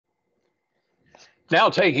Now,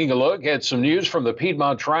 taking a look at some news from the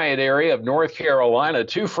Piedmont Triad area of North Carolina,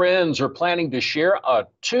 two friends are planning to share a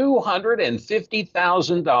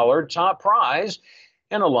 $250,000 top prize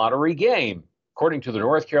in a lottery game. According to the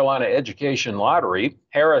North Carolina Education Lottery,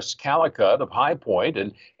 Harris Calicut of High Point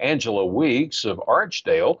and Angela Weeks of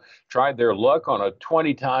Archdale tried their luck on a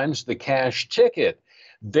 20 times the cash ticket.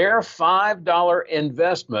 Their $5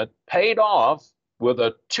 investment paid off with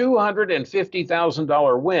a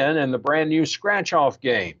 $250,000 win in the brand new scratch-off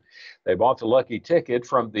game. They bought the lucky ticket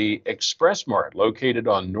from the Express Mart located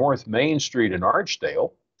on North Main Street in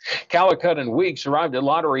Archdale. Calicut and Weeks arrived at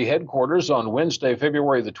lottery headquarters on Wednesday,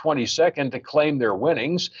 February the 22nd to claim their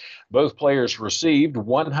winnings. Both players received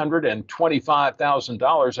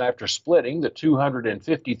 $125,000 after splitting the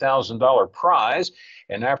 $250,000 prize,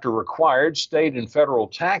 and after required state and federal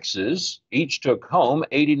taxes, each took home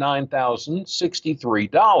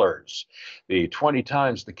 $89,063. The 20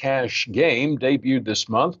 times the cash game debuted this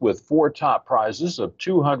month with four top prizes of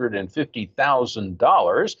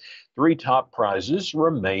 $250,000. Three top prizes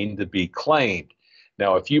remain to be claimed.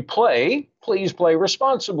 Now, if you play, please play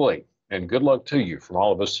responsibly. And good luck to you from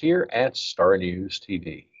all of us here at Star News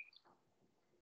TV.